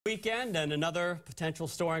Weekend and another potential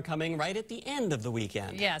storm coming right at the end of the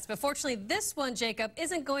weekend. Yes, but fortunately this one, Jacob,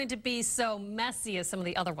 isn't going to be so messy as some of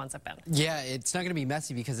the other ones have been. Yeah, it's not going to be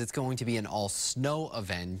messy because it's going to be an all-snow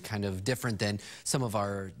event, kind of different than some of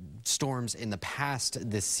our storms in the past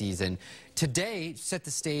this season. Today set the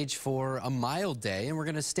stage for a mild day, and we're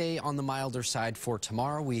going to stay on the milder side for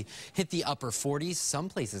tomorrow. We hit the upper 40s. Some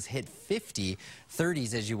places hit 50,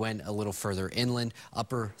 30s as you went a little further inland,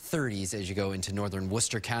 upper 30s as you go into northern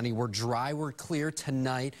Worcester County. We're dry, we're clear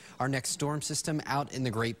tonight. Our next storm system out in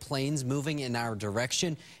the Great Plains moving in our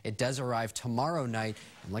direction. It does arrive tomorrow night,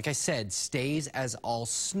 and like I said, stays as all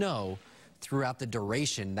snow throughout the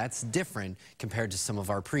duration. That's different compared to some of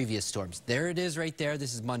our previous storms. There it is right there.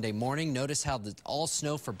 This is Monday morning. Notice how the all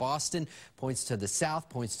snow for Boston points to the south,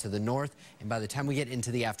 points to the north, and by the time we get into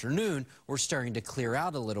the afternoon, we're starting to clear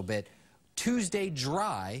out a little bit. Tuesday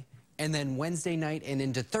dry, and then Wednesday night and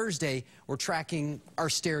into Thursday, we're tracking our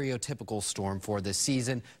stereotypical storm for this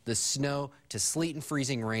season. The snow to sleet and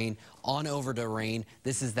freezing rain, on over to rain.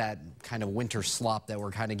 This is that kind of winter slop that we're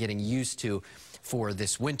kind of getting used to for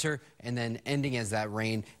this winter, and then ending as that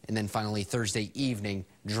rain, and then finally Thursday evening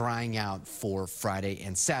drying out for Friday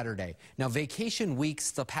and Saturday. Now, vacation weeks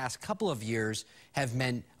the past couple of years have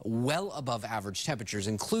meant well above average temperatures,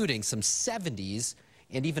 including some 70s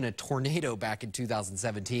and even a tornado back in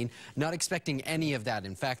 2017. Not expecting any of that.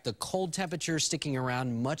 In fact, the cold temperatures sticking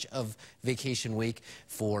around much of vacation week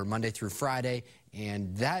for Monday through Friday,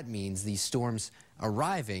 and that means these storms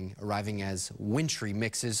arriving as wintry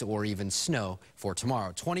mixes or even snow for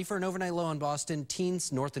tomorrow. 20 for an overnight low in Boston,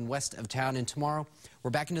 teens north and west of town, and tomorrow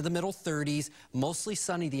we're back into the middle 30s, mostly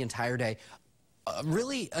sunny the entire day.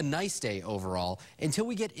 Really a nice day overall until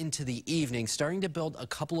we get into the evening, starting to build a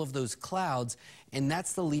couple of those clouds, and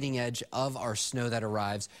that's the leading edge of our snow that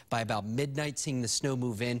arrives by about midnight, seeing the snow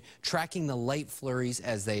move in, tracking the light flurries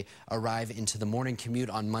as they arrive into the morning commute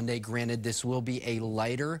on Monday. Granted, this will be a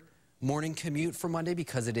lighter morning commute for Monday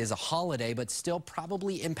because it is a holiday, but still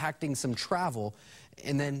probably impacting some travel,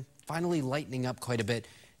 and then finally lightening up quite a bit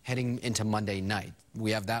heading into Monday night. We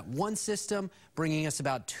have that one system bringing us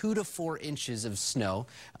about 2 to 4 inches of snow,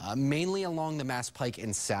 mainly along the Mass Pike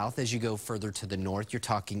and south. As you go further to the north, you're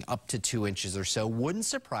talking up to 2 inches or so. Wouldn't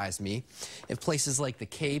surprise me if places like the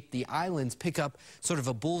Cape, the islands, pick up sort of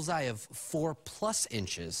a bullseye of 4+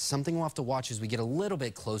 inches. Something we'll have to watch as we get a little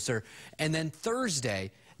bit closer. And then Thursday,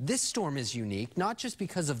 this storm is unique, not just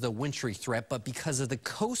because of the wintry threat, but because of the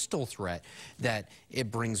coastal threat that it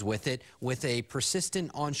brings with it. With a persistent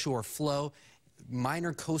onshore flow,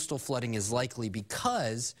 minor coastal flooding is likely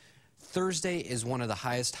because Thursday is one of the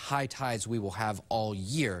highest high tides we will have all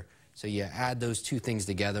year. So you add those two things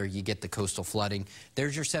together, you get the coastal flooding.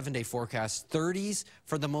 There's your 7-day forecast. 30s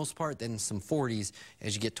for the most part, then some 40s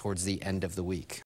as you get towards the end of the week.